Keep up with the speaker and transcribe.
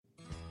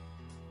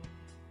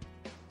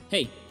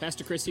Hey,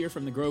 Pastor Chris here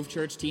from the Grove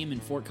Church team in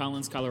Fort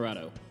Collins,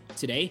 Colorado.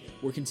 Today,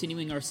 we're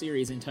continuing our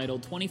series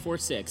entitled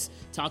 24/6,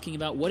 talking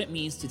about what it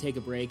means to take a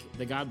break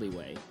the godly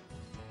way.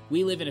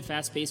 We live in a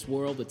fast-paced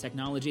world with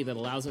technology that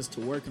allows us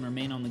to work and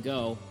remain on the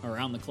go,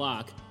 around the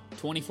clock,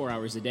 24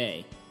 hours a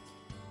day.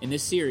 In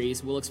this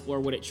series, we'll explore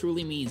what it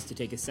truly means to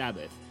take a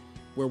Sabbath,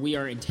 where we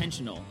are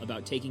intentional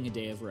about taking a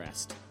day of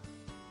rest.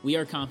 We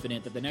are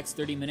confident that the next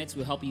 30 minutes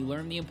will help you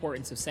learn the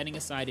importance of setting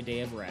aside a day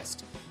of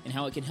rest and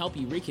how it can help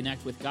you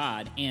reconnect with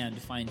God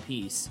and find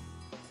peace.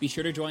 Be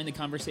sure to join the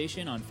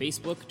conversation on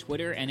Facebook,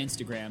 Twitter, and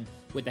Instagram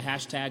with the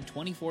hashtag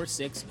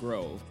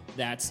 246Grove.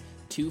 That's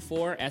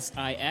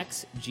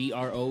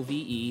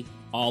 24SIXGROVE,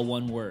 all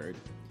one word.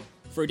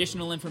 For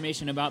additional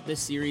information about this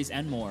series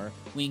and more,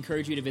 we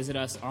encourage you to visit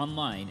us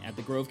online at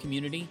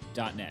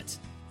thegrovecommunity.net.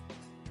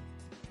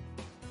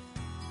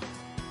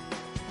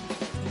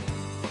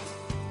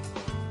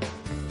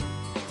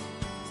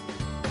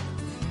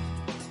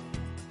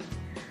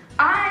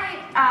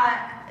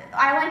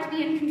 I like to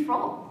be in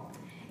control,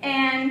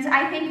 and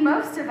I think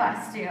most of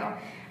us do.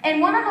 And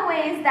one of the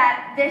ways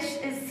that this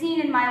is seen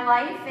in my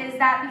life is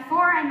that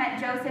before I met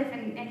Joseph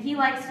and he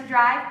likes to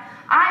drive,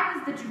 I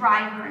was the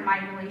driver in my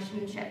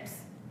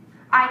relationships.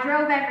 I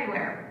drove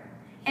everywhere,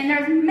 and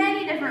there's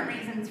many different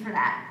reasons for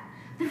that.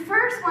 The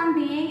first one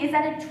being is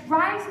that it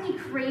drives me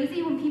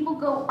crazy when people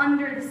go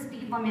under the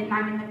speed limit and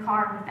I'm in the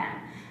car with them.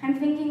 I'm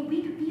thinking,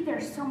 we could be there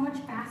so much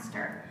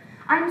faster.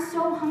 I'm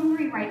so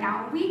hungry right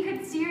now. We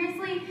could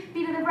seriously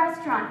be to the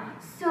restaurant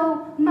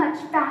so much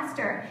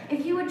faster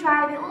if you would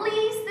drive at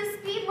least the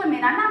speed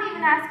limit. I'm not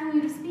even asking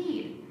you to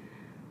speed.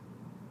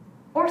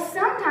 Or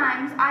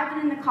sometimes I've been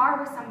in the car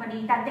with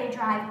somebody that they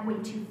drive way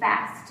too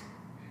fast.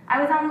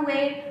 I was on the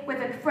way with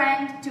a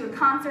friend to a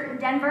concert in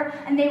Denver,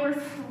 and they were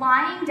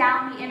flying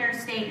down the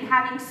interstate and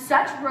having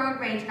such road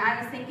rage, and I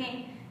was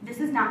thinking, this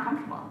is not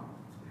comfortable.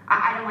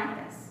 I don't like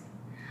this.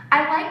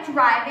 I like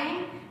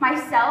driving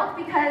myself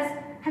because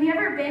have you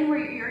ever been where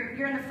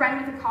you're in the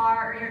friend with a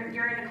car, or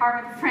you're in a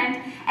car with a friend,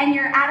 and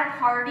you're at a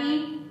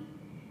party,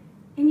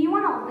 and you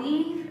want to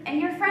leave, and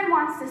your friend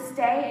wants to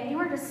stay, and you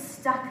are just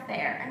stuck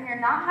there, and you're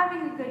not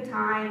having a good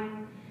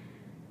time,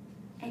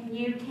 and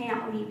you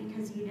can't leave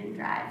because you didn't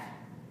drive?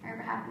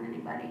 Ever happened to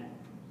anybody?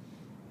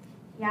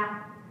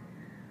 Yeah.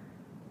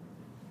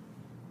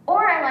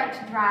 Or I like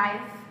to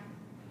drive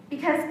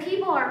because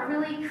people are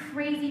really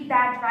crazy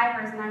bad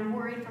drivers, and I'm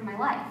worried for my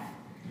life.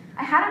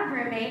 I had a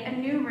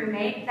new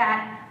roommate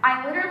that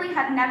I literally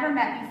had never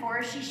met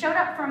before. She showed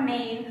up from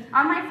Maine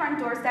on my front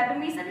doorstep, and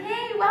we said,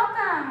 hey,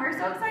 welcome. We're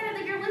so excited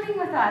that you're living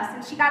with us.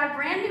 And she got a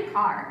brand new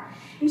car.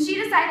 And she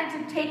decided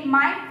to take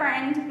my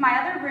friend, my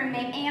other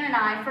roommate, Ann, and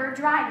I for a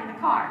drive in the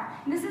car.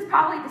 And this is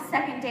probably the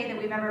second day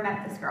that we've ever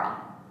met this girl.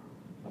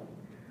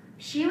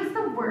 She was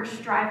the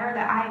worst driver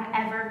that I've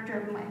ever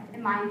driven with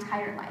in my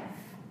entire life.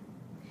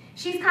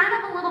 She's kind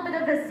of a little bit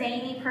of a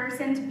zany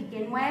person to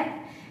begin with,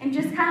 and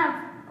just kind of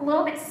a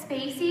little bit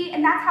spacey,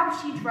 and that's how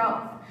she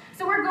drove.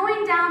 So we're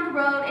going down the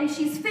road, and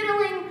she's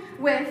fiddling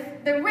with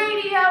the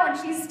radio, and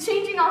she's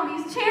changing all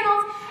these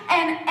channels,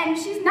 and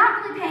she's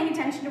not really paying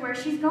attention to where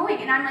she's going.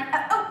 And I'm like,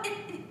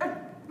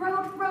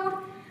 road.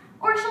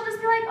 Or she'll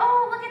just be like,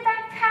 oh, look at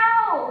that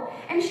cow.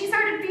 And she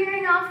started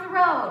veering off the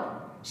road.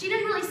 She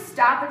didn't really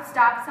stop at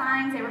stop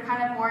signs. They were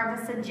kind of more of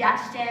a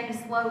suggestion to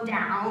slow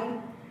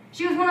down.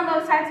 She was one of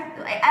those types of,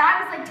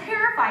 I was like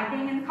terrified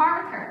being in the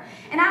car with her.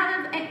 And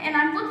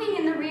I'm looking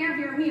in the rear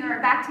view mirror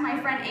back to my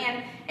friend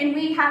Ann, and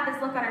we have this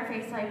look on our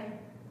face like,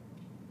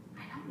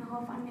 I don't know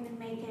if I'm gonna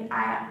make it.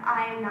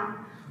 I am not.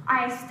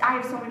 I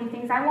have so many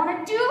things I want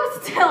to do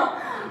still.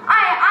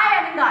 I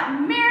haven't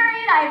gotten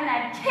married, I haven't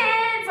had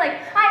kids, I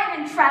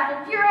haven't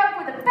traveled Europe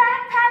with a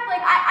backpack,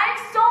 I have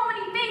so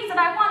many things that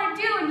I want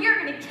to do, and you're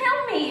gonna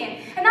kill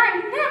me. And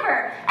I'm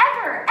never,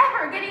 ever,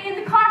 ever getting in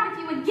the car with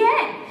you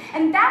again.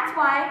 And that's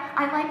why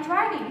I like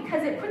driving,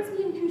 because it puts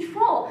me in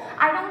control.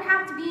 I don't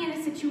have to be in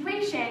a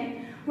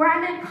situation where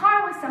I'm in a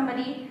car with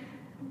somebody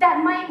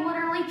that might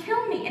literally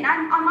kill me. And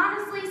I'm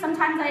honestly,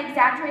 sometimes I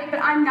exaggerate,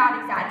 but I'm not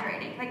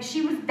exaggerating.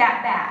 She was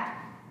that bad.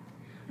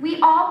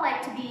 We all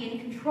like to be in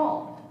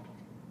control.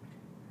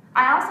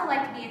 I also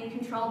like to be in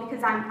control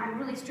because I'm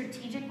really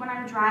strategic when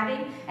I'm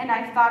driving, and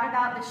I've thought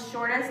about the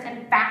shortest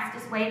and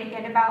fastest way to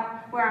get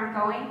about where I'm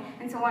going.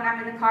 And so when I'm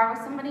in the car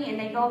with somebody and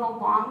they go the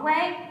long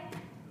way,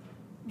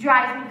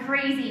 drives me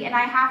crazy, and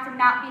I have to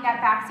not be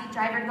that backseat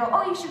driver and go,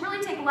 oh, you should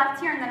really take a left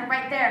here and then a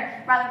right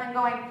there, rather than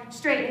going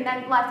straight and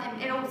then left,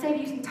 and it'll save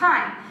you some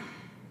time.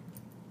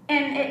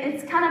 And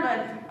it's kind of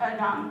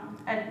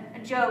a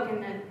joke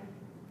and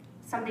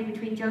something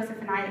between Joseph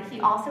and I, that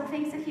he also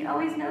thinks that he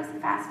always knows the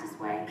fastest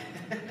way.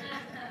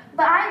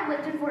 But I've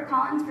lived in Fort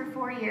Collins for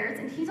 4 years,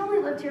 and he's only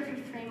lived here for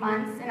 3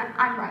 months, and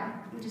I'm right.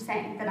 I'm just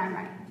saying that I'm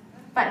right.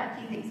 But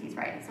he thinks he's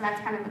right, so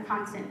that's kind of a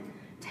constant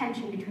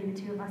tension between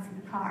the two of us in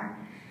the car.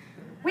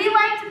 We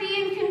like to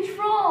be in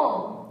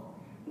control.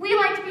 We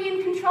like to be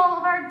in control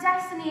of our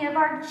destiny, of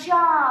our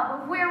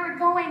job, of where we're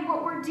going,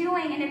 what we're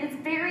doing, and it is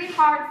very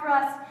hard for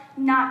us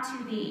not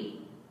to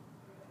be.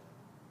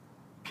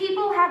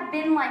 People have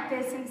been like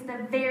this since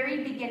the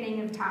very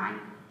beginning of time.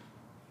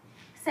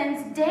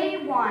 Since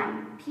day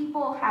one,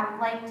 people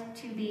have liked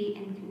to be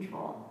in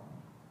control.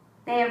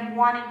 They have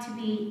wanted to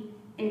be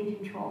in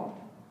control.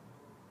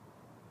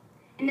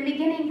 In the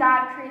beginning,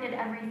 God created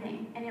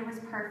everything, and it was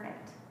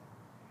perfect.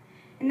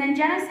 And then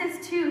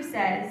Genesis 2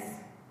 says,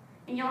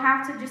 and you'll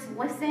have to just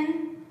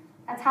listen.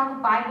 That's how the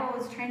Bible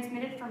was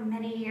transmitted for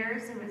many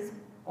years. It was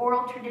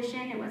oral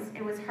tradition.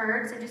 It was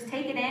heard. So just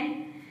take it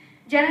in.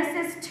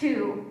 Genesis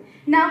 2.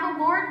 Now the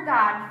Lord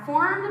God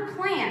formed a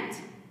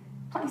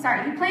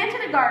he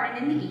planted a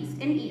garden in the east,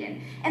 in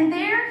Eden. And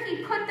there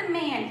he put the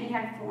man he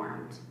had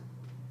formed.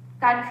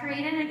 God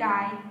created a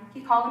guy. He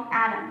called him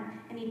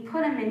Adam. And he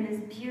put him in this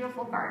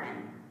beautiful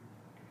garden.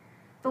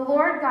 The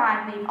Lord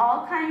God made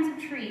all kinds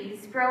of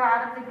trees grow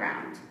out of the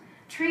ground.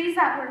 Trees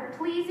that were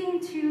pleasing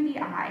to the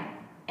eye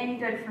and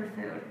good for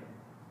food.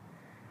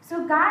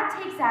 So God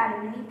takes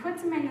Adam and he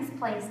puts him in this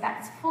place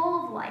that's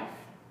full of life.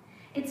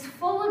 It's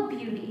full of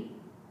beauty.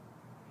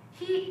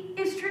 He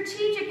is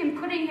strategic in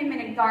putting him in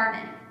a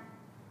garden.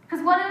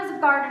 Because what does a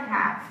garden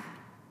have?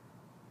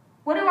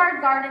 What do our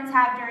gardens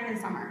have during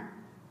the summer?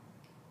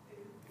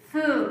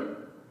 Food.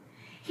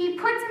 He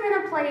puts him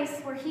in a place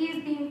where he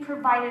is being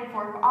provided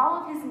for, where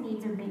all of his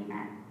needs are being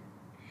met.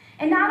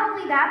 And not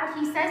only that, but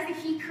he says that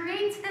he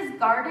creates this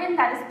garden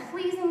that is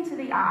pleasing to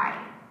the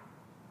eye.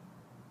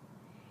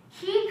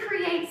 He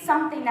creates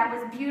something that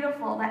was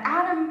beautiful, that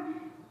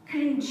Adam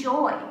could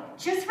enjoy,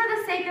 just for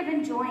the sake of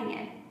enjoying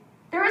it.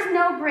 There was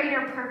no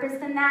greater purpose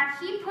than that.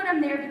 He put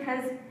him there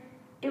because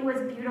it was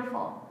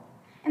beautiful.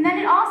 And then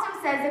it also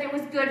says that it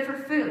was good for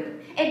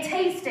food. It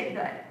tasted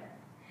good.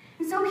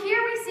 And so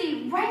here we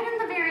see, right in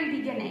the very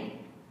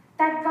beginning,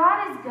 that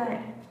God is good.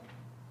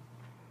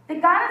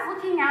 That God is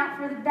looking out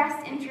for the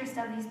best interest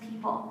of these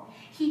people.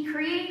 He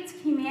creates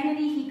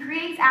humanity. He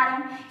creates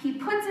Adam. He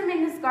puts him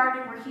in this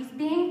garden where he's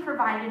being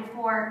provided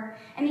for.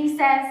 And he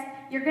says,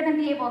 you're going to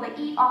be able to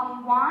eat all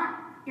you want.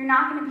 You're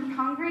not going to be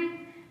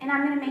hungry. And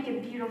I'm going to make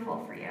it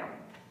beautiful for you.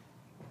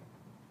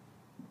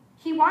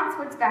 He wants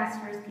what's best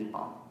for his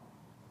people.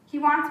 He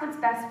wants what's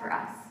best for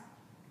us.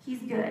 He's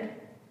good.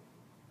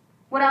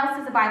 What else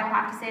does the Bible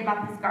have to say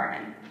about this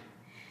garden?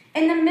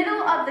 In the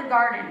middle of the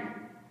garden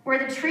were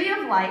the tree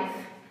of life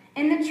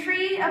and the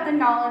tree of the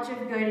knowledge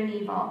of good and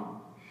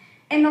evil.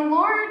 And the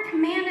Lord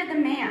commanded the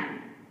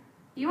man,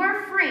 you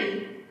are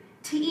free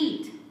to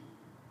eat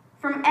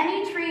from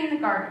any tree in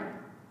the garden,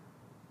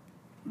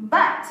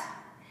 but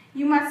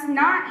you must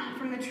not eat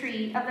from the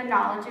tree of the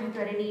knowledge of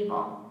good and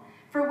evil,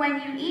 for when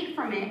you eat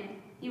from it,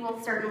 you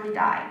will certainly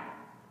die.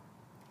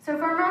 So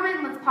for a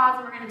moment, let's pause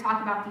and we're going to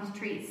talk about these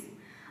trees.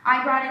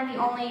 I brought in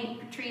the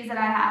only trees that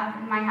I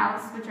have in my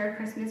house, which are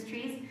Christmas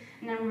trees.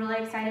 And I'm really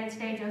excited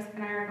today. Joseph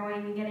and I are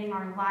going and getting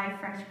our live,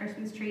 fresh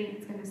Christmas tree.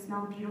 It's going to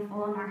smell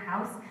beautiful in our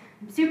house.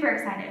 I'm super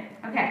excited.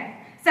 Okay,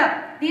 so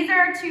these are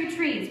our two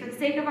trees for the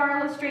sake of our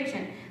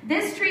illustration.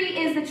 This tree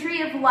is the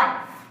tree of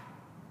life.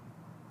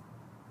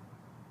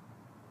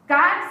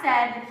 God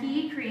said that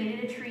he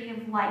created a tree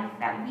of life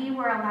that we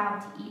were allowed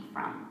to eat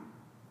from.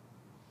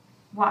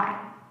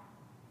 Why?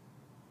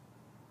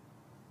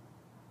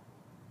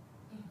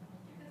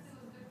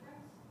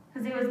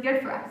 Because it was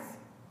good for us.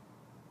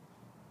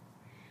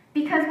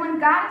 Because when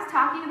God is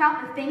talking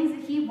about the things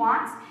that he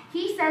wants,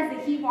 he says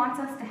that he wants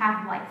us to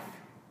have life.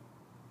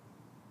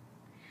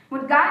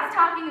 When God is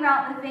talking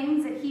about the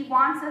things that he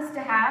wants us to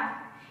have,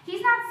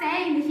 he's not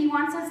saying that he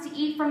wants us to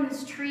eat from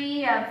this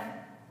tree of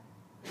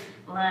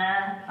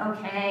blah,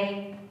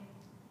 okay,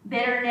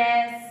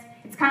 bitterness,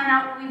 it's kind of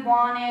not what we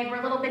wanted, we're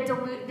a little bit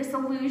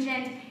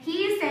disillusioned.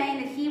 He is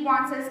saying that he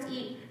wants us to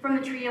eat from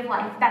the tree of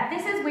life, that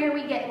this is where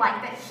we get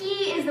life, that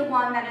he is the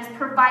one that is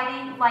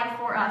providing life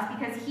for us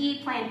because he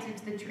planted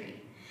the tree.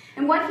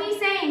 And what he's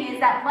saying is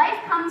that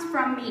life comes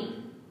from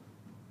me.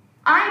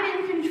 I'm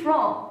in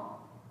control.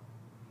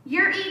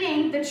 You're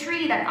eating the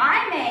tree that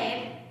I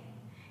made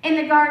in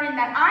the garden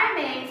that I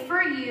made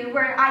for you,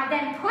 where I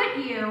then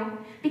put you,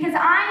 because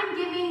I am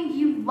giving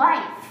you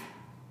life.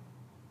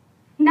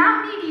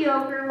 Not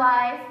mediocre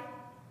life,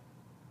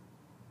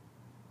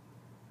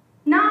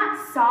 not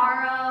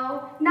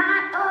sorrow,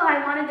 not, oh,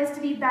 I wanted this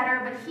to be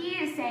better, but he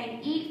is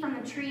saying, eat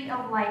from the tree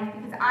of life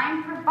because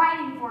I'm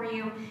providing for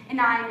you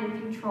and I'm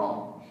in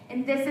control.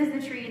 And this is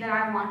the tree that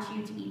I want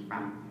you to eat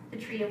from, the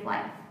tree of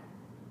life.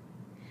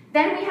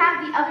 Then we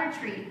have the other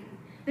tree,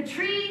 the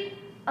tree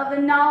of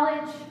the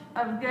knowledge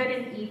of good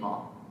and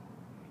evil.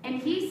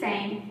 And he's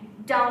saying,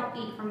 don't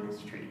eat from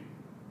this tree.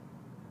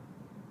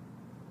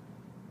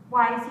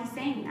 Why is he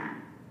saying that?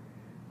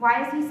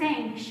 Why is he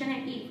saying we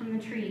shouldn't eat from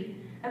the tree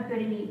of good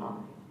and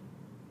evil?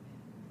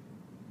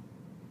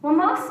 Well,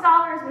 most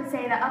scholars would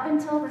say that up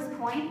until this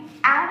point,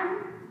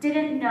 Adam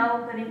didn't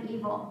know good and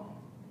evil.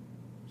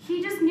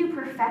 He just knew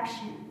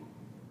perfection.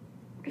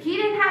 He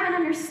didn't have an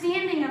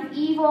understanding of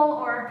evil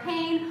or of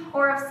pain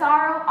or of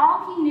sorrow.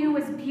 All he knew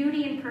was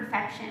beauty and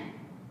perfection.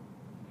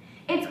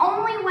 It's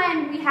only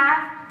when we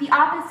have the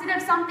opposite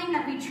of something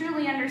that we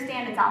truly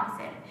understand its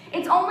opposite.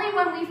 It's only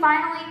when we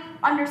finally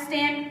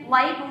understand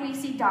light when we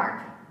see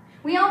dark.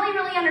 We only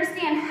really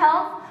understand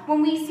health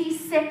when we see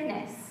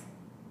sickness.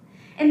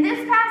 And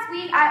this past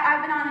week,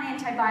 I've been on an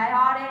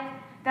antibiotic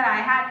that I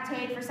had to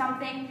take for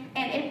something,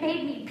 and it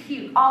made me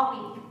puke all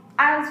week.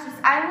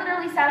 I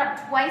literally sat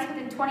up twice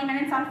within 20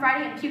 minutes on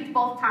Friday and puked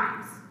both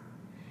times.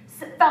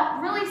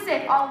 Felt really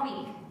sick all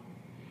week.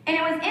 And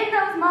it was in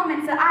those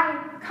moments that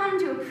I come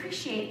to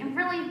appreciate and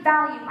really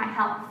value my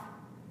health.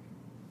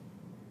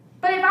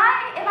 But if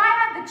I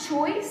had the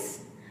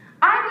choice,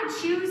 I would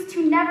choose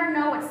to never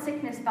know what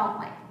sickness felt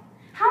like.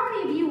 How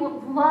many of you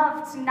would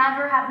love to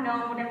never have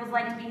known what it was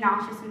like to be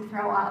nauseous and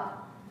throw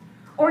up?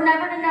 Or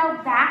never to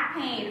know back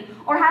pain,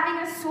 or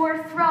having a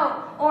sore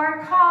throat, or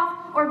a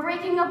cough, or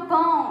breaking a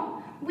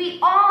bone? We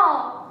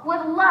all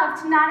would love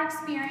to not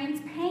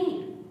experience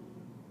pain.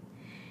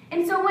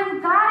 And so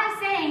when God is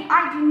saying,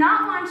 I do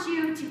not want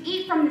you to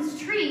eat from this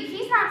tree,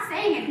 he's not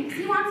saying it because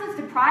he wants us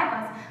to deprive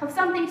us of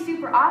something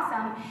super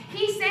awesome.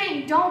 He's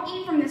saying, don't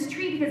eat from this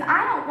tree because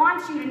I don't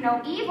want you to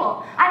know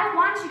evil. I don't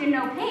want you to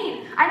know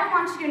pain. I don't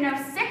want you to know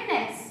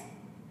sickness.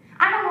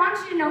 I don't want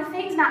you to know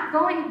things not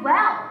going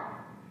well.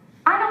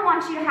 I don't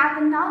want you to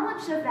have the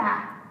knowledge of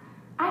that.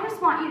 I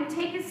just want you to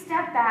take a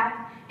step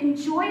back,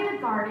 enjoy the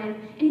garden,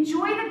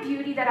 enjoy the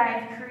beauty that I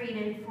have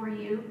created for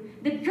you,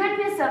 the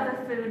goodness of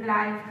the food that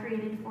I have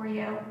created for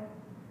you,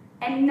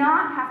 and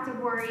not have to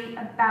worry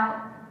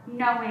about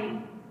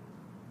knowing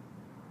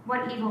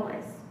what evil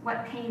is,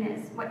 what pain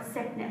is, what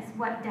sickness,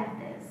 what death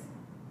is.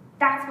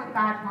 That's what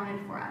God wanted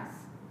for us.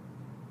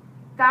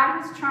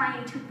 God was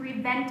trying to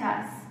prevent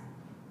us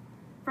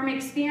from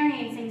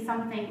experiencing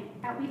something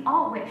that we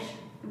all wish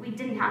that we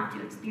didn't have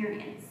to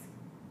experience.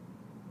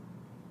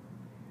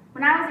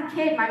 When I was a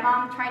kid, my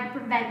mom tried to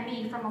prevent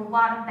me from a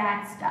lot of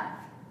bad stuff.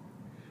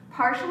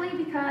 Partially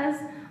because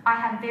I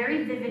have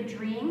very vivid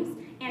dreams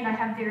and I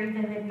have very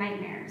vivid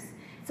nightmares.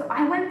 So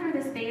I went through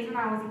this phase when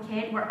I was a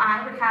kid where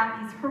I would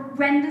have these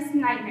horrendous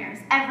nightmares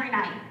every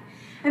night.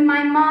 And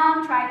my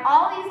mom tried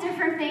all these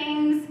different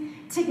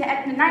things to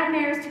get the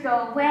nightmares to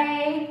go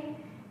away.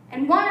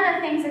 And one of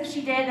the things that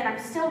she did that I'm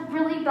still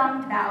really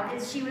bummed about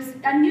is she was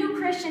a new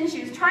Christian.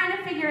 She was trying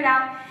to figure it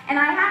out. And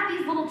I had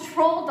these little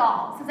troll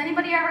dolls. Has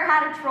anybody ever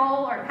had a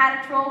troll or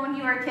had a troll when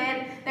you were a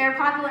kid? They were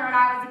popular when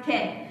I was a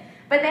kid.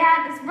 But they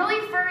had this really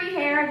furry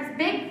hair, this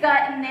big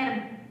gut, and they had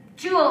a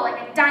jewel,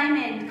 like a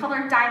diamond,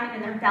 colored diamond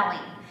in their belly.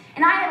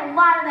 And I had a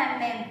lot of them,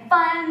 and they had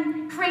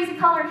fun, crazy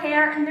colored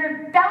hair, and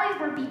their bellies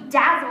were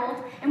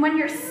bedazzled. And when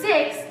you're 6,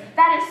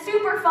 that is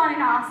super fun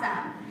and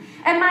awesome.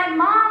 And my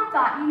mom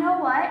thought, you know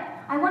what?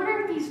 I wonder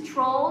if these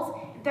trolls,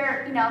 they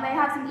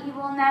have some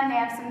evil in them, they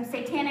have some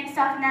satanic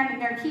stuff in them,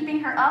 and they're keeping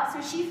her up.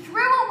 So she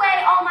threw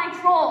away all my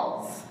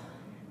trolls.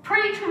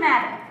 Pretty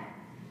traumatic.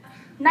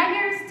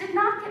 Nightmares did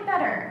not get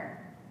better.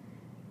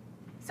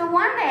 So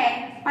one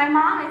day, my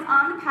mom is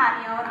on the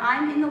patio, and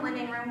I'm in the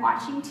living room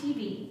watching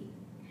TV.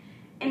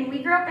 And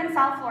we grew up in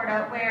South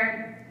Florida,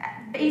 where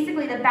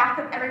basically the back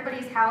of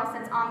everybody's house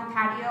that's on the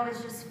patio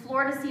is just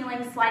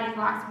floor-to-ceiling sliding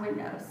glass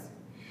windows.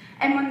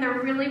 And when they're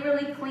really,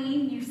 really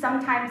clean, you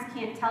sometimes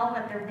can't tell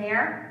that they're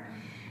there.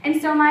 And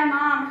so my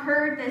mom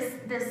heard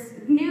this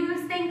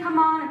news thing come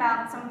on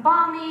about some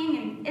bombing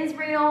in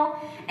Israel.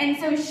 And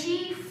so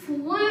she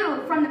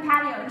flew from the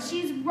patio, and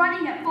she's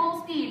running at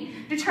full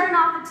speed to turn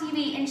off the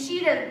TV. And she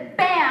just,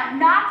 bam,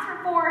 knocks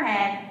her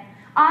forehead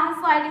on the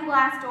sliding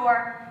glass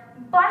door,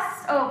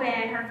 busts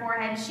open her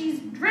forehead. She's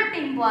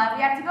dripping blood.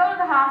 We have to go to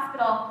the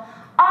hospital.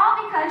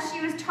 All because she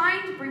was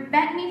trying to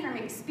prevent me from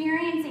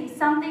experiencing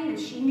something that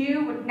she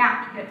knew would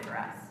not be good for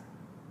us.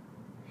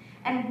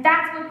 And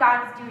that's what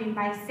God is doing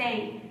by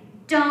saying,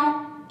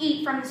 don't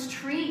eat from this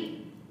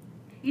tree.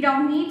 You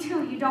don't need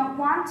to. You don't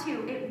want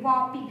to. It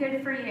won't be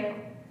good for you.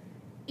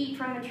 Eat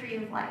from the tree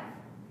of life,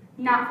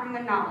 not from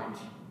the knowledge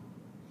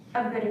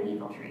of good and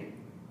evil tree.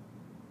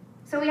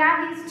 So we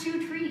have these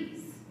 2 trees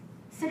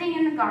sitting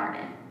in the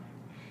garden.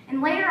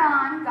 And later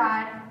on,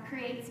 God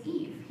creates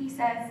Eve. He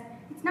says,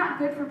 it's not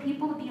good for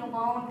people to be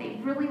alone. They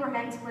really were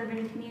meant to live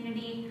in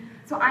community.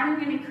 So I'm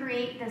going to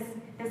create this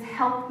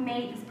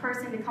helpmate, this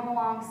person to come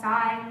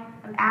alongside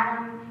of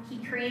Adam. He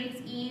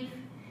creates Eve.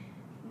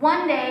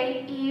 One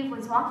day, Eve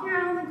was walking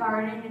around the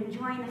garden,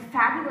 enjoying the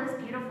fabulous,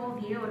 beautiful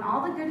view and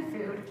all the good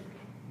food.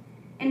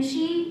 And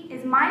she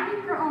is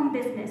minding her own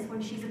business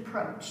when she's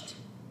approached.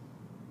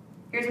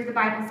 Here's what the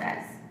Bible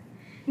says.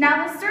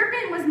 Now the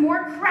serpent was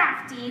more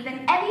crafty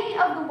than any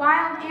of the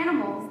wild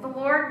animals the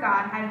Lord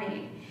God had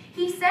made.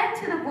 He said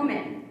to the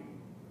woman,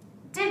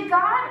 did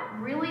God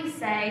really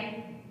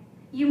say,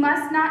 you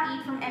must not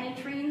eat from any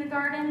tree in the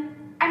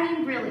garden? I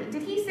mean, really,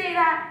 did he say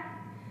that?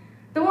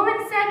 The woman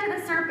said to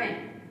the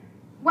serpent,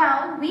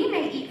 well, we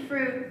may eat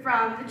fruit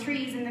from the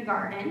trees in the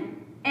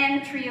garden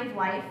and the tree of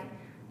life,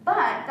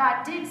 but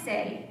God did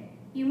say,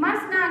 you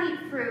must not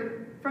eat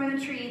fruit from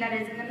the tree that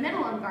is in the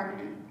middle of the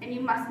garden, and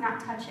you must not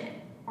touch it,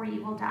 or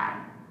you will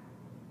die.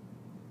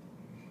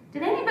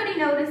 Did anybody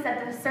notice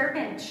that the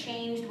serpent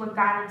changed what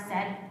God had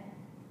said?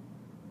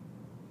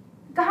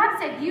 God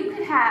said you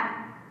could have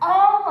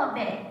all of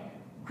it,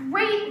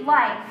 great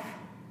life,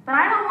 but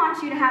I don't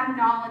want you to have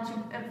knowledge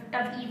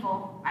of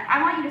evil.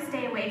 I want you to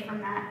stay away from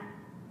that.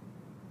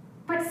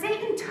 But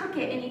Satan took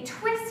it and he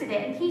twisted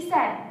it and he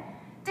said,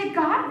 did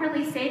God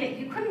really say that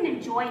you couldn't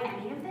enjoy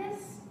any of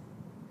this?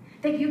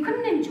 That you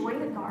couldn't enjoy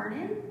the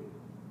garden?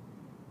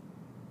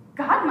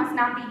 God must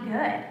not be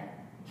good.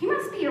 He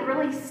must be a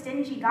really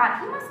stingy God.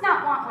 He must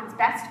not want what's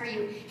best for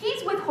you.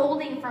 He's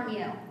withholding from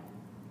you.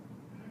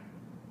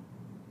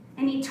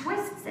 And he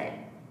twists it.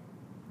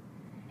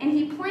 And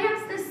he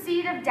plants the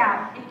seed of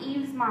doubt in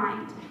Eve's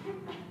mind.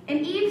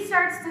 And Eve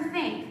starts to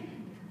think,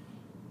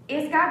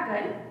 is God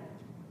good?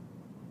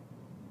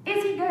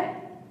 Is he good?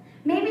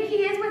 Maybe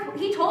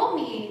he told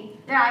me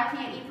that I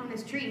can't eat from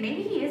this tree.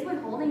 Maybe he is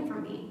withholding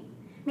from me.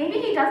 Maybe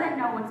he doesn't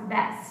know what's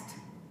best.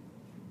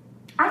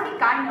 I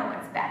think I know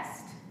what's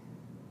best.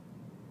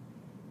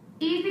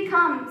 Eve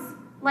becomes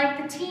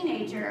like the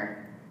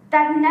teenager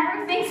that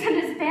never thinks that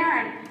his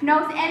parent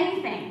knows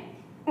anything.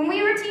 When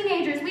we were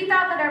teenagers, we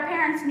thought that our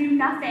parents knew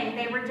nothing.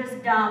 They were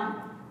just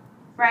dumb,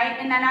 right?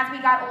 And then as we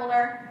got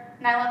older,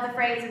 and I love the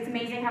phrase, it's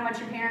amazing how much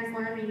your parents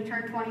learn when you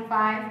turn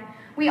 25,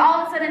 we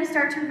all of a sudden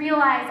start to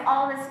realize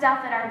all the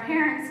stuff that our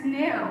parents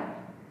knew.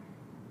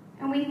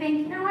 And we think,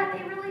 you know what,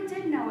 they really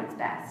did know what's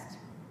best.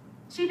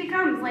 She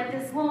becomes like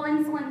this little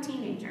insolent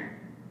teenager.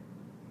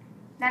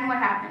 Then what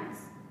happens?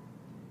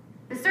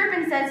 The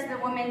serpent says to the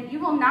woman, you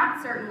will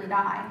not certainly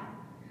die.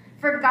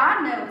 For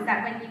God knows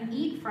that when you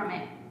eat from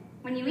it,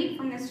 when you eat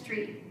from this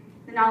tree,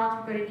 the knowledge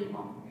of good and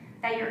evil,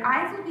 that your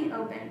eyes will be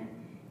open,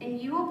 and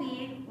you will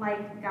be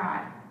like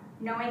God,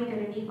 knowing good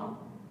and evil.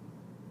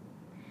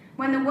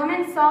 When the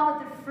woman saw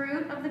that the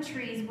fruit of the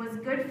trees was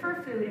good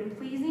for food and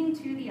pleasing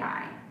to the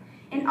eye,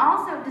 and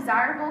also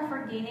desirable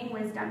for gaining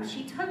wisdom,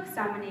 she took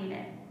some and ate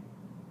it.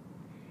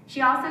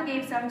 She also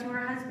gave some to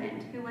her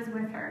husband, who was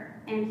with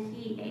her, and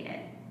he ate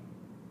it.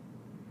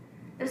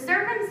 The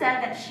serpent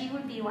said that she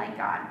would be like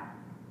God,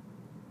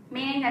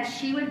 meaning that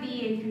she would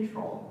be in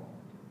control.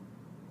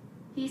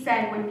 He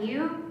said, when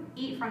you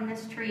eat from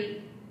this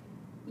tree,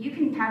 you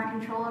can have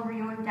control over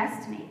your own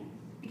destiny,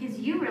 because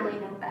you really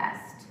know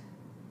best.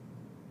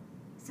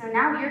 So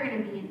now you're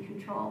going to be in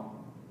control,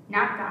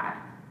 not God.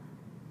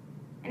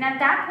 And at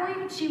that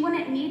point, she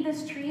wouldn't need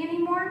this tree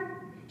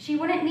anymore. She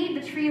wouldn't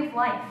need the tree of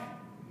life.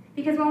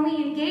 Because when we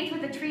engage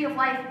with the tree of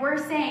life, we're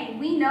saying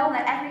we know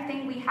that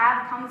everything we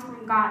have comes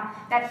from God,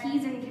 that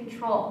he's in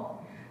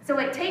control. So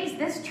it takes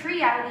this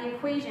tree out of the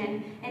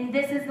equation, and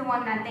this is the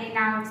one that they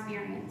now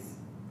experience,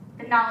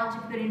 the knowledge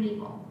of good and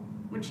evil,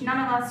 which none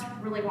of us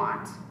really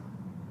want.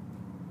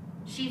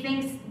 She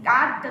thinks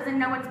God doesn't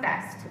know what's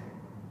best.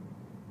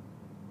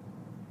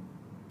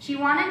 She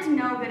wanted to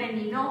know good and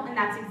evil, and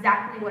that's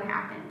exactly what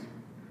happened,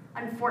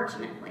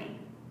 unfortunately.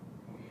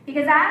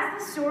 Because as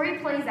the story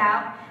plays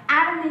out,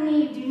 Adam and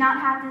Eve do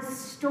not have this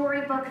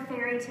storybook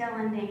fairy tale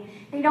ending.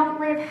 They don't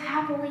live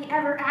happily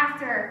ever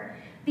after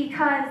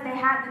because they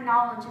had the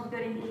knowledge of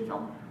good and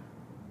evil.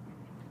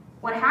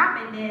 What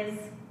happened is,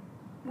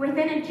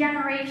 within a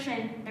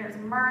generation, there's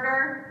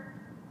murder,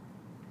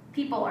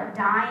 people are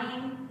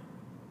dying,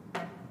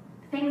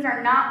 things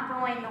are not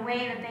going the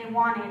way that they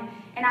wanted,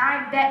 and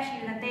I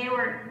bet you that they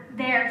were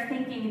there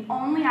thinking, if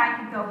only I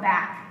could go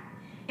back.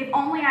 If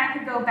only I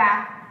could go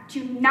back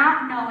to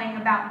not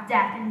knowing about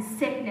death and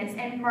sickness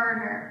and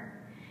murder.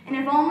 And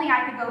if only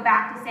I could go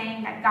back to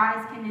saying that God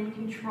is in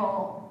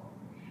control,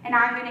 and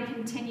I'm going to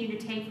continue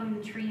to take from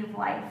the tree of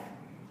life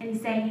and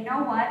say, you know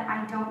what,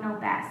 I don't know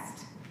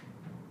best.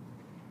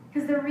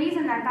 Because the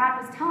reason that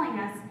God was telling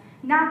us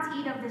not to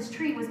eat of this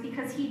tree was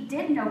because he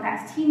did know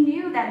best. He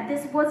knew that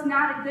this was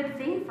not a good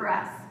thing for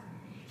us.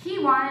 He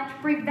wanted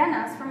to prevent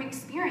us from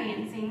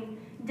experiencing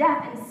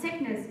death and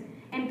sickness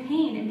and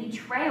pain and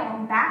betrayal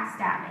and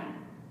backstabbing.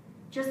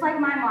 Just like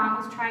my mom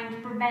was trying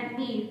to prevent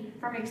me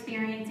from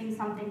experiencing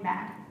something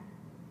bad.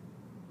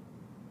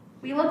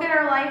 We look at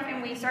our life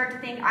and we start to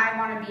think, I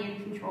want to be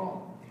in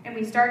control. And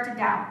we start to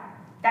doubt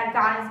that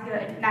God is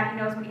good and that he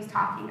knows what he's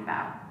talking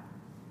about.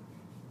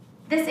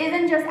 This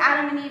isn't just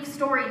Adam and Eve's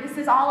story. This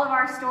is all of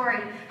our story.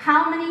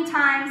 How many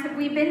times have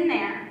we been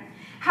there?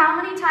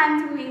 How many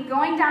times have we been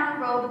going down a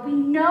road that we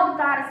know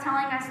God is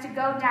telling us to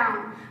go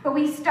down, but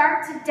we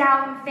start to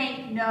doubt and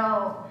think,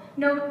 no,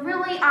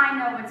 really I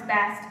know what's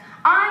best.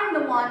 I'm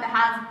the one that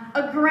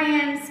has a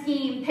grand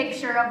scheme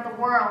picture of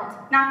the world,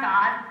 not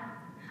God.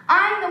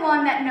 I'm the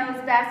one that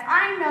knows best.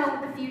 I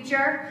know the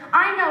future.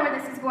 I know where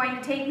this is going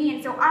to take me,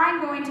 and so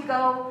I'm going to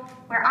go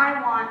where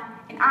I want,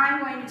 and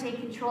I'm going to take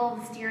control of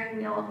the steering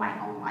wheel of my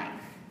own life.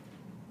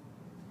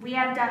 We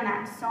have done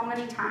that so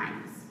many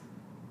times,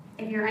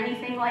 if you're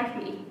anything like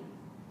me.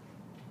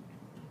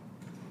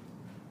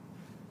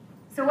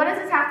 So what does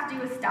this have to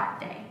do with stop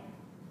day?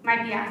 You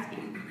might be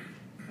asking.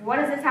 What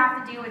does this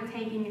have to do with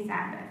taking a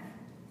Sabbath?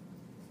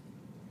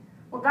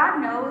 Well,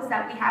 God knows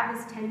that we have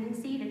this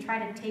tendency to try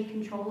to take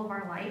control of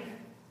our life,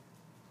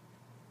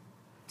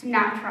 to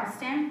not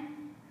trust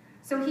him.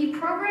 So he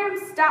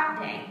programs stop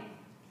day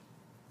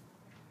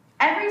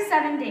every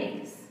 7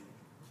 days.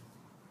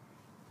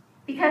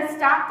 Because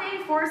stop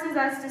day forces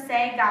us to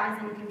say God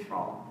is in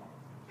control.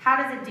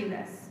 How does it do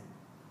this?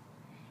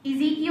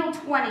 Ezekiel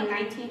 20,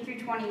 19 through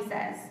 20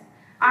 says,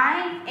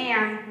 I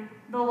am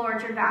the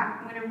Lord your God.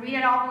 I'm going to read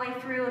it all the way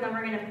through, and then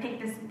we're going to pick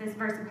this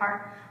verse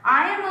apart.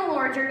 I am the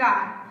Lord your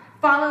God.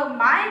 Follow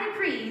my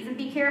decrees and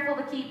be careful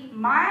to keep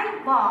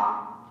my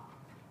law.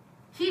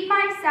 Keep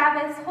my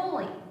Sabbaths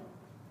holy,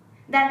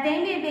 that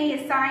they may be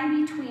a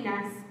sign between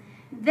us.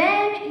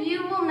 Then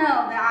you will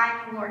know that I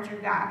am the Lord your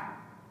God.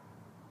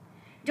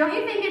 Don't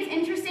you think it's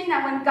interesting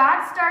that when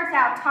God starts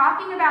out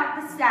talking about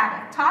the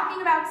Sabbath,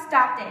 talking about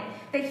stop day,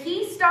 that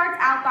he starts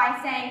out by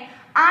saying,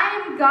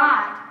 I am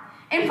God.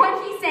 And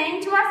what he's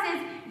saying to us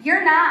is,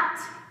 you're not.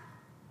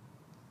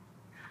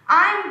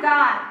 I'm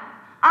God.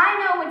 I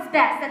know what's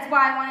best. That's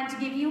why I wanted to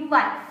give you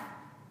life.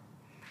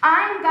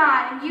 I'm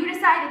God, and you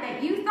decided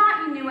that you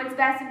thought you knew what's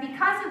best, and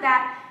because of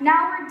that,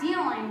 now we're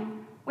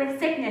dealing with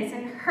sickness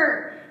and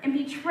hurt and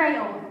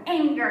betrayal and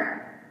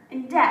anger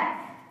and death.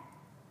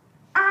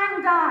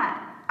 I'm God.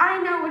 I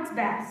know what's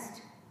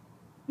best,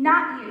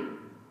 not you.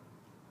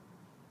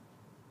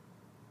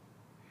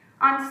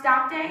 On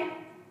stop day,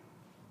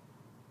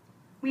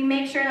 we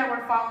make sure that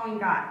we're following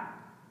God.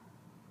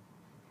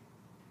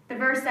 The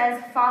verse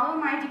says, follow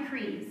my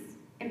decrees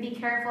and be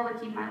careful to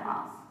keep my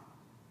laws.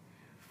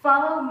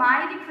 Follow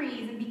my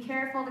decrees and be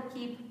careful to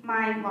keep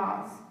my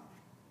laws.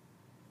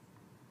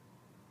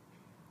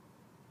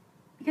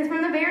 Because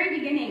from the very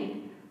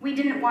beginning, we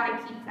didn't want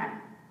to keep them.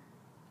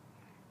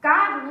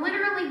 God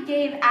literally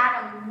gave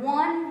Adam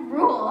one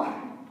rule.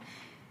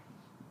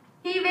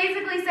 He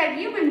basically said,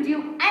 you can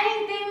do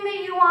anything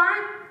that you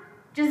want,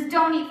 just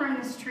don't eat from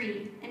this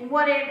tree. And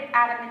what did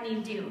Adam and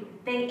Eve do?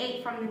 They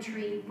ate from the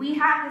tree. We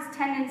have this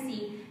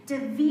tendency to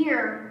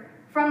veer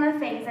from the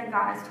things that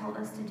God has told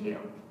us to do.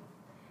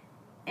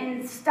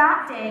 And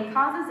stop day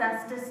causes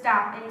us to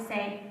stop and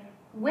say,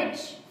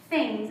 which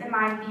things am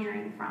I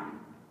veering from?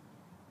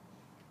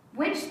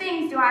 Which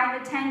things do I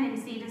have a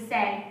tendency to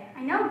say,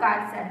 I know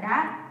God said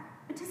that,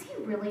 but does he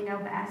really know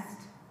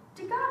best?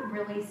 Did God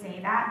really say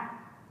that?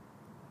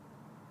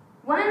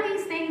 One of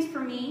these things for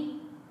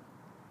me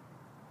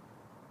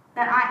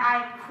that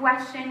I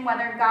question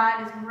whether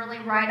God is really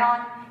right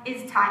on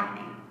is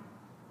tithing.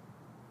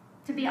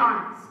 To be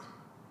honest.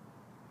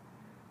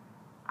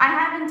 I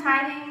have been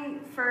tithing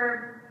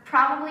for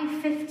probably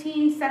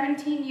 15,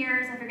 17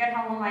 years, I forget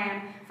how old I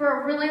am,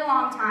 for a really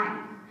long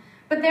time.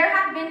 But there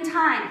have been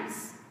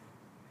times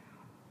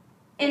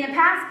in the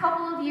past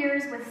couple of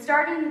years with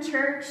starting the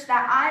church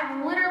that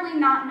I've literally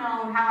not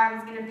known how I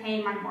was going to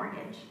pay my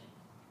mortgage.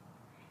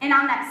 And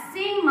on that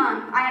same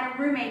month, I had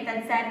a roommate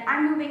that said,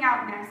 I'm moving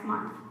out next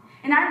month.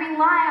 And I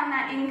rely on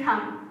that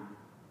income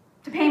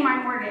to pay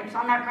my mortgage,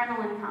 on that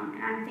rental income.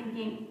 And I'm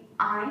thinking,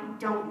 I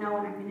don't know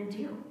what I'm going to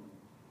do.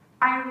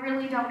 I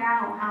really don't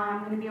know how I'm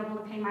going to be able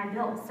to pay my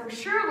bills. So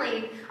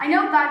surely, I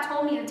know God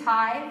told me to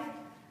tithe.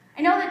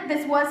 I know that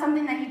this was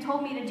something that he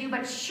told me to do,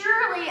 but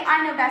surely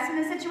I know best in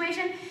this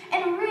situation.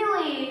 And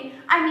really,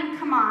 I mean,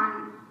 come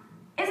on.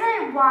 Isn't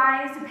it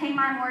wise to pay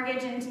my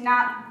mortgage and to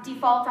not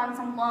default on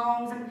some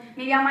loans and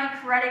maybe on my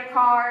credit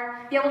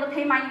card, be able to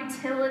pay my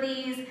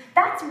utilities?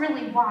 That's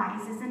really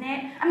wise, isn't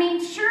it? I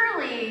mean,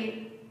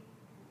 surely.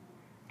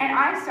 And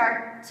I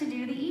start to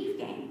do the Eve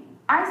game.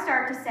 I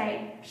start to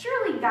say,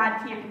 surely God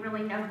can't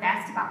really know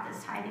best about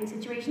this tithing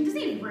situation. Does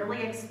he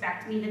really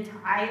expect me to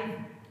tithe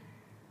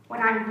when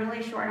I'm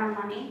really short on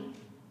money?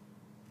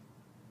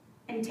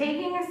 And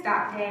taking a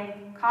stop day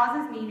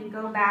causes me to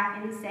go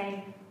back and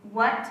say,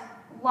 what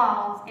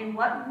laws and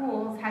what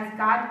rules has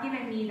God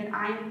given me that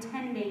I'm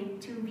intending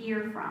to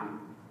veer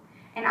from?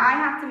 And I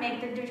have to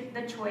make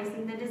the choice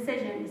and the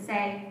decision to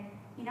say,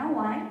 you know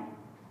what?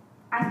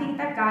 I think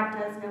that God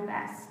does know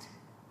best.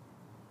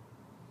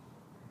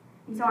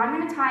 And so I'm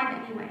going to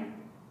tithe anyway.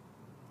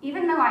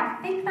 Even though I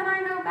think that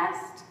I know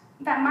best,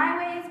 that my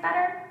way is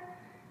better,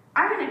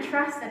 I'm going to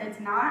trust that it's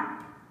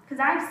not, because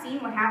I've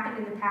seen what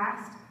happened in the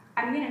past.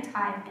 I'm going to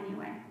tithe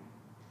anyway.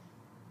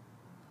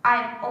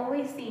 I've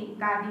always seen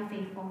God be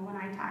faithful when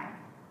I tithe.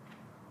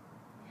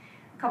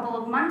 A couple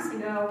of months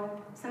ago,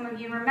 some of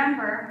you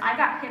remember, I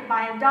got hit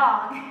by a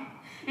dog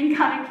and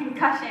got a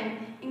concussion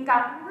and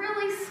got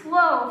really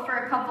slow for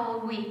a couple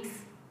of weeks.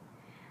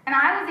 And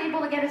I was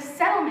able to get a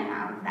settlement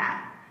out of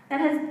that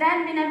has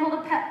then been able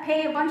to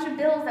pay a bunch of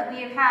bills that we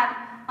have had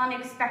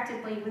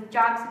unexpectedly with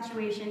job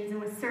situations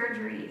and with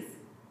surgeries.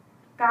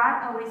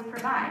 God always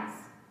provides,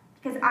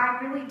 because I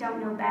really don't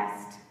know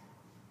best.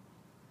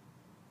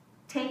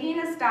 Taking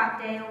a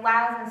stop day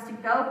allows us to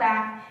go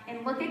back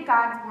and look at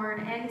God's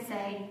word and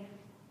say,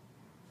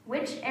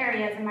 which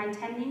areas am I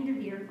tending to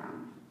veer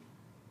from?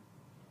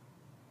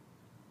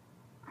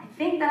 I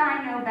think that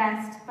I know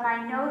best, but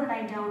I know that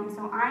I don't,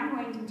 so I'm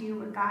going to do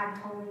what God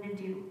told me to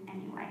do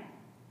anyway.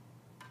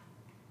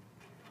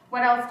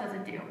 What else does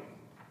it do?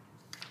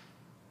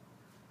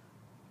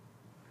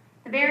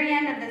 The very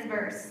end of this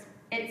verse,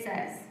 it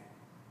says,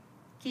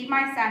 keep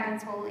my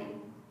Sabbaths holy,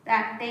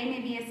 that they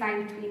may be a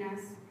sign between us.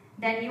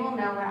 Then you will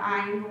know that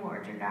I am the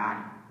Lord your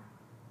God.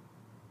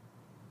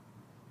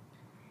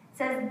 It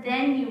says,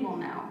 then you will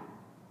know.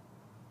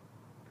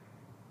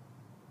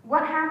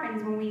 What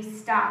happens when we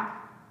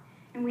stop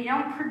and we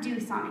don't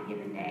produce on a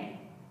given day?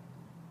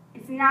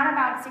 It's not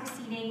about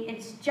succeeding.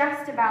 It's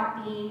just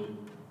about being.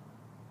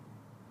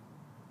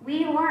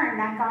 We learn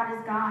that God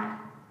is God.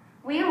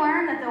 We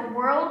learn that the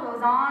world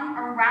goes on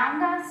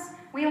around us.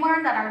 We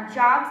learn that our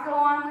jobs go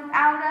on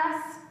without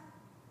us.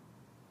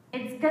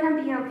 It's going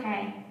to be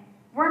okay.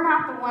 We're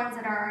not the ones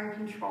that are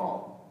in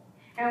control.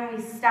 And when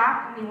we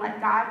stop and we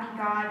let God be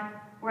God,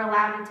 we're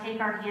allowed to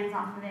take our hands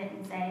off of it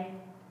and say,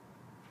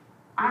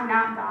 I'm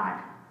not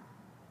God.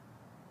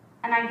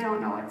 And I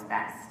don't know what's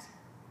best.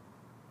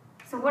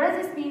 So what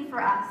does this mean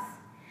for us?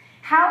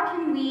 How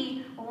can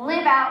we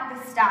live out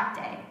the stop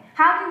day?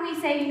 How can we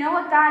say, you know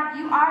what, God,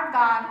 you are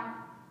God,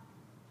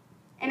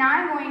 and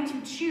I'm going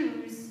to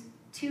choose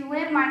to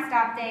live my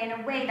stop day in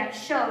a way that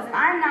shows that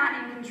I'm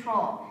not in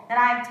control, that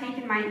I've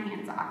taken my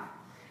hands off.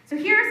 So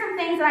here are some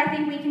things that I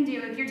think we can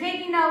do. If you're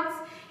taking notes,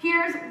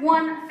 here's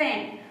one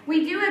thing.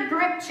 We do a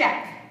grip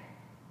check.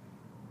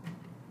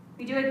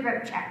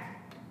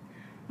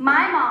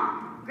 My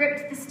mom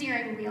gripped the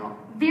steering wheel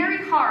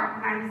very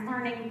hard when I was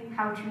learning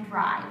how to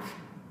drive.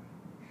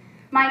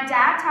 My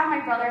dad taught my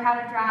brother how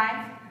to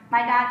drive.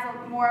 My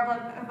dad's more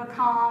of a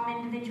calm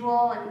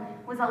individual and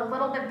was a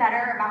little bit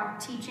better about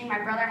teaching my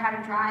brother how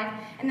to drive.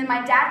 And then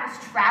my dad was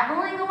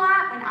traveling a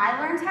lot when I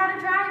learned how to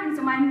drive, and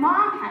so my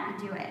mom had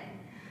to do it.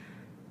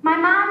 My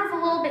mom is a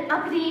little bit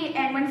uppity,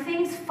 and when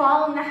things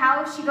fall in the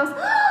house, she goes,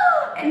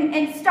 oh!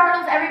 and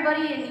startles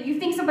everybody, and you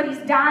think somebody's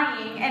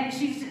dying, and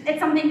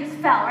something just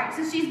fell, right?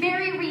 So she's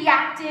very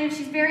reactive,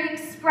 she's very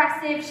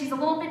expressive, she's a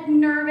little bit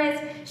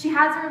nervous, she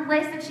has her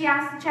list that she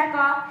has to check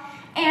off.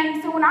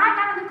 And so when I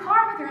got in the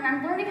car with her and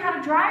I'm learning how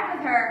to drive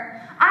with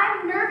her,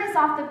 I'm nervous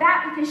off the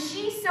bat because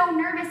she's so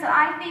nervous that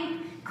I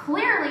think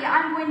clearly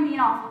I'm going to be an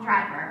awful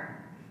driver.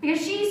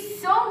 Because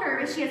she's so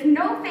nervous, she has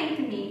no faith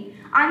in me,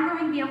 I'm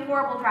going to be a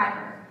horrible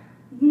driver.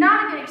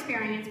 Not a good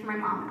experience for my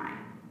mom and I.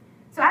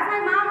 So as my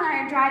mom and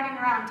I are driving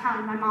around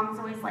town, my mom's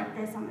always like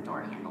this on the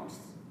door handle,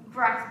 just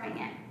grasping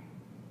it.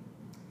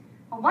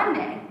 Well, one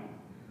day,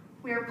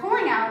 we were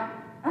pulling out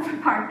of the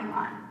parking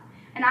lot,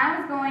 and I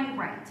was going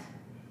right.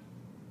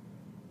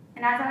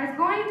 And as I was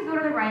going to go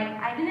to the right,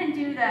 I didn't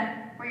do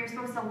where you're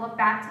supposed to look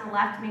back to the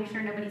left to make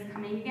sure nobody's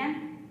coming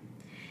again.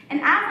 And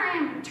as I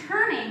am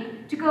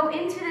turning to go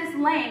into this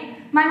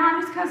lane, my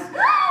mom just goes,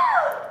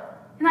 ah!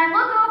 And I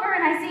look over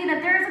and I see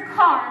that there's a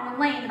car in the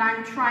lane that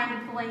I'm trying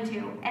to pull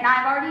into. And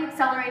I've already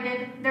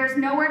accelerated. There's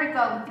nowhere to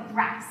go with the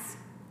grass.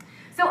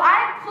 So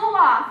I pull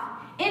off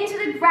into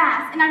the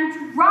grass, and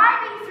I'm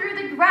driving through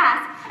the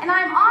grass, and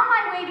I'm on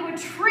my way to a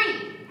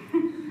tree.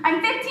 I'm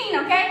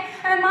 15, okay?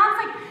 And my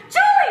mom's like,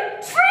 Julie,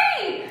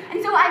 tree!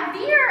 And so I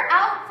veer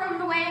out from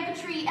the way of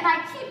the tree, and I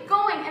keep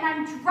going, and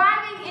I'm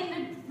driving in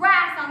the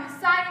grass on the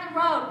side of the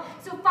road.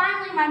 So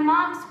finally my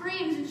mom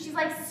screams, and she's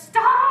like,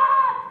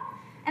 stop!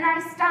 And I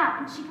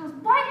stop, and she goes,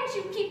 why did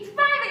you keep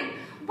driving?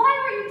 Why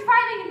were you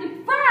driving in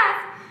the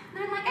grass?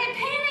 And I'm like, I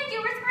panicked,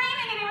 you were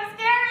screaming, and it was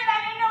scary, and I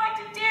didn't know what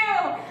to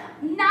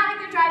do. Not a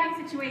good driving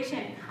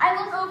situation.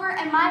 I look over,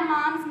 and my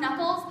mom's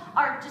knuckles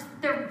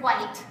they're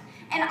white.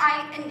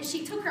 And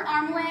she took her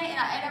arm away, and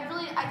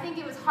I think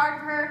it was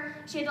hard for her.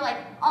 She had to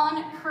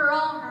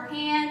uncurl her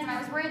hands, and I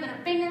was worried that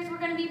her fingers were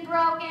going to be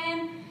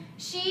broken.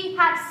 She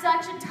had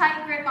such a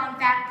tight grip on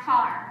that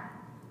car.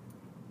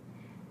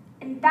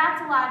 And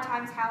that's a lot of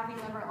times how we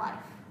live our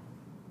life.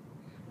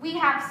 We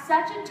have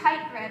such a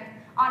tight grip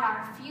on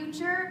our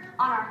future,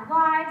 on our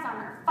lives, on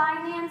our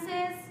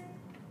finances,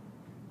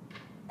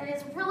 and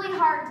it's really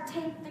hard to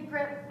take the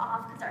grip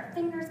off because our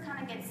fingers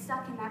kind of get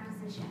stuck in that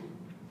position.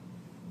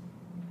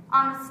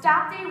 On the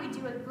stop day, we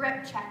do a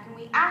grip check, and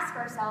we ask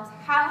ourselves,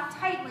 how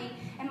tightly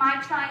am I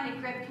trying to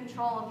grip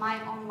control of my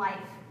own life?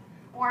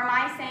 Or am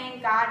I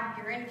saying, God,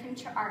 you're in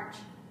charge.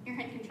 You're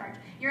in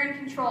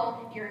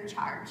control. You're in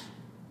charge.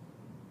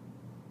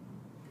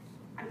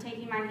 I'm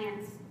taking my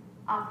hands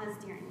off the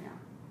steering wheel.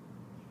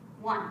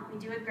 1, we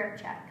do a grip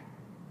check.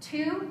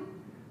 2,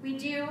 we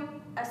do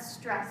a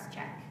stress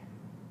check.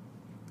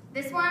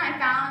 This one I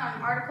found on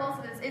an article,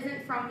 so this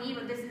isn't from me,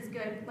 but this is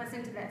good.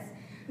 Listen to this.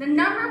 The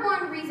number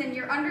one reason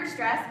you're under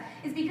stress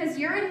is because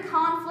you're in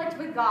conflict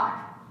with God.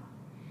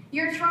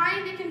 You're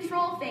trying to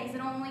control things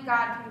that only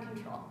God can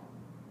control.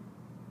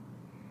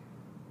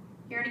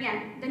 Hear it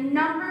again. The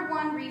number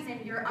one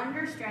reason you're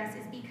under stress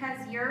is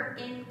because you're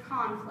in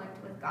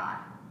conflict with God.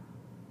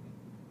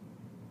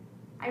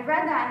 I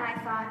read that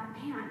and I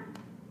thought, man,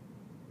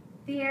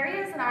 the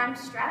areas that I'm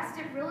stressed,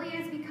 it really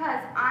is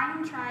because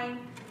I'm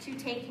trying to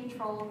take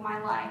control of my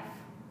life.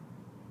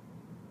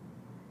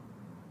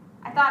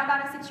 I thought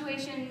about a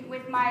situation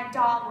with my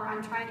dog where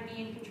I'm trying to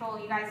be in control.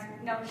 You guys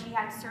know she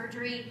had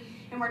surgery,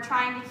 and we're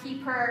trying to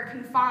keep her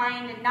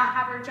confined and not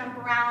have her jump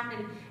around.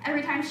 And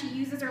every time she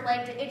uses her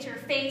leg to itch her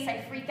face,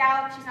 I freak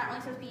out. She's not really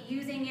supposed to be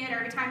using it. Or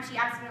every time she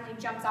accidentally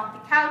jumps off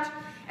the couch,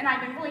 and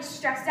I've been really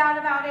stressed out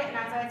about it. And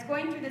as I was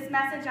going through this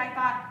message, I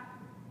thought,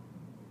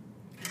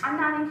 I'm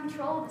not in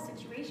control of the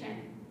situation.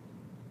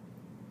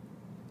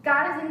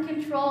 God is in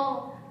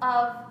control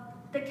of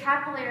the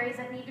capillaries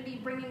that need to be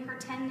bringing her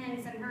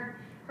tendons and her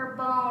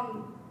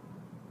bone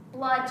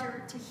blood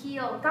to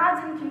heal.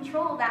 God's in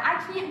control of that.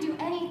 I can't do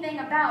anything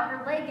about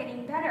her leg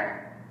getting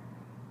better.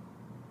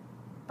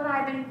 But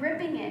I've been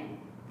gripping it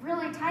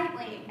really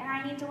tightly, and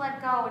I need to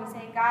let go and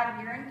say,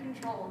 God, you're in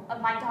control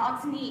of my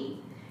dog's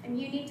knee, and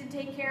you need to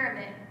take care of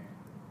it.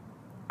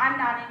 I'm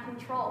not in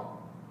control.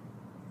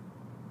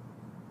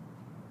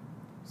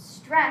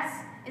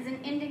 Stress is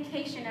an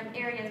indication of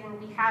areas where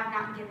we have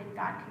not given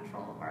God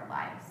control of our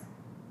lives.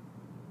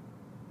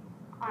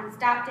 On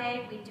stop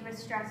day, we do a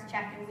stress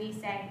check and we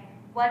say,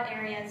 what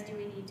areas do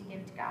we need to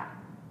give to God?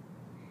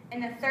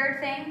 And the third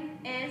thing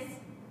is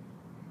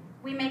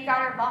we make God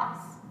our boss.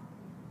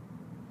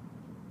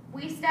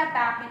 We step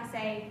back and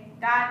say,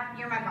 God,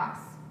 you're my boss.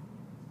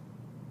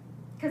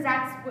 Because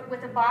that's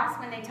with a boss,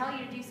 when they tell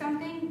you to do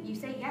something, you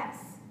say yes.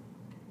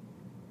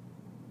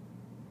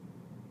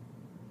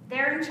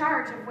 They're in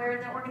charge of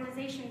where the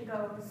organization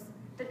goes,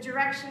 the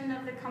direction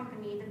of the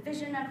company, the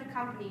vision of the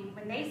company.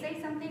 When they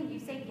say something, you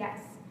say yes.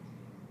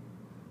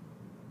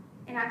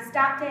 And on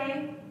stop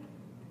day,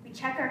 we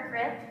check our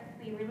grip,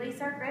 we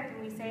release our grip,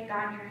 and we say,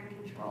 God, you're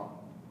in control.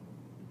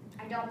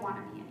 I don't want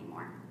to be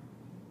anymore.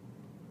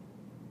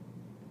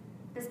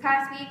 This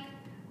past week,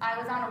 I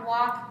was on a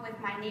walk with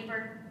my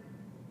neighbor,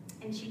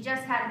 and she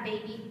just had a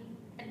baby,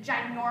 a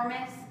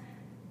ginormous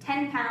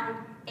 10-pound,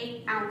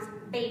 8-ounce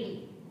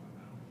baby.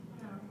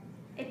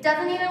 It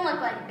doesn't even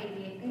look like a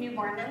baby, a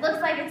newborn. It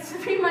looks like it's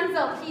 3 months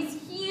old. He's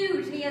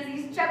huge, and he has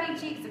these chubby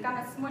cheeks that kind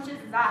of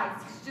smushes his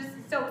eyes. He's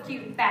just so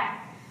cute and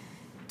fat.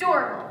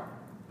 Adorable.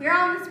 We were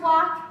on this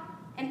walk,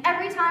 and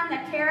every time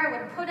that Kara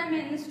would put him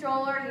in the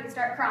stroller, he would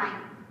start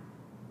crying.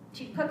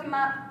 She'd pick him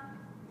up,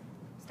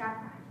 stop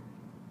crying.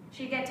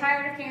 She'd get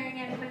tired of carrying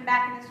him, put him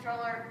back in the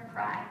stroller,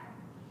 cry.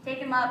 Take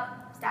him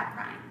up, stop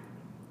crying.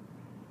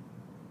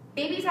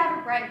 Babies have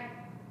it right.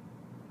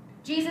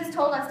 Jesus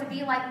told us to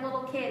be like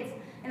little kids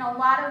in a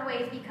lot of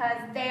ways because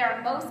they are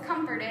most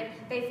comforted,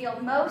 they feel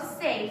most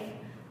safe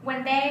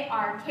when they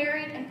are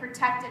carried and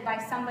protected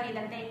by somebody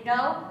that they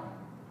know,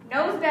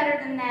 knows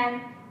better than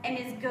them, and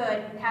is good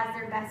and has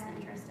their best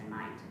interest in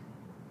mind.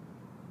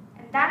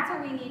 And that's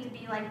what we need to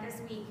be like this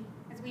week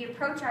as we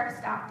approach our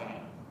stop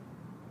day.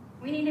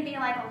 We need to be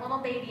like a little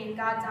baby in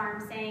God's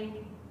arms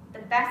saying, the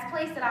best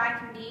place that I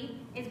can be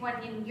is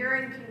when you're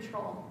in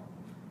control.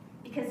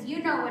 Because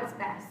you know what's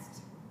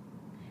best.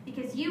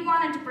 Because you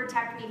wanted to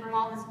protect me from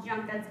all this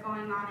junk that's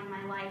going on in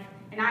my life,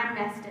 and I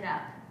messed it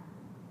up.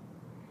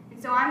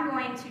 And so I'm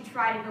going to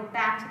try to go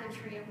back to the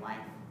tree of life.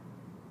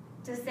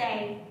 To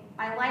say,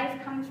 my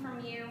life comes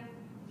from you,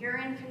 you're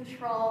in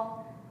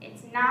control,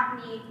 it's not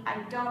me,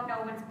 I don't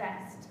know what's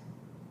best.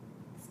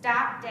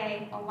 Stop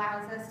day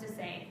allows us to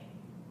say,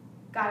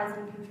 God is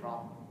in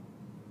control.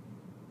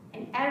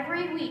 And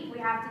every week we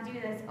have to do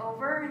this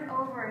over and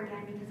over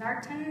again because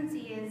our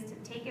tendency is to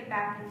take it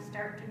back and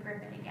start to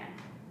grip it again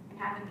and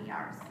have it be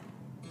ours.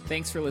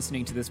 Thanks for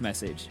listening to this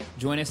message.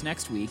 Join us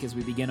next week as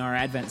we begin our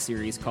Advent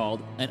series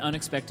called An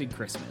Unexpected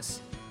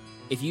Christmas.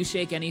 If you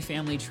shake any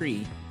family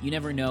tree, you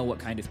never know what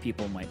kind of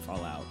people might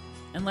fall out.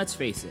 And let's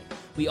face it,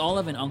 we all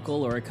have an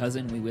uncle or a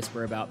cousin we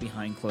whisper about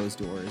behind closed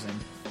doors,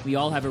 and we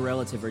all have a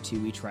relative or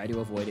two we try to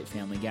avoid at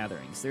family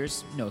gatherings.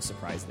 There's no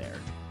surprise there.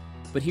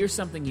 But here's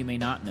something you may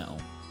not know.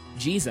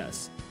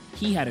 Jesus,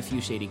 he had a few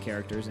shady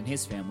characters in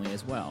his family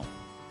as well.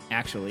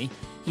 Actually,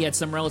 he had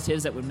some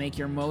relatives that would make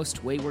your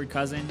most wayward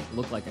cousin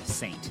look like a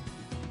saint.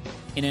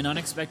 In An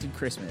Unexpected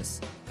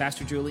Christmas,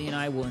 Pastor Julie and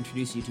I will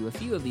introduce you to a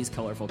few of these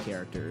colorful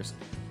characters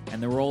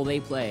and the role they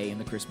play in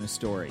the Christmas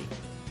story.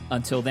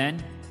 Until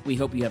then, we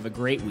hope you have a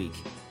great week,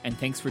 and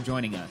thanks for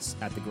joining us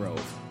at The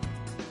Grove.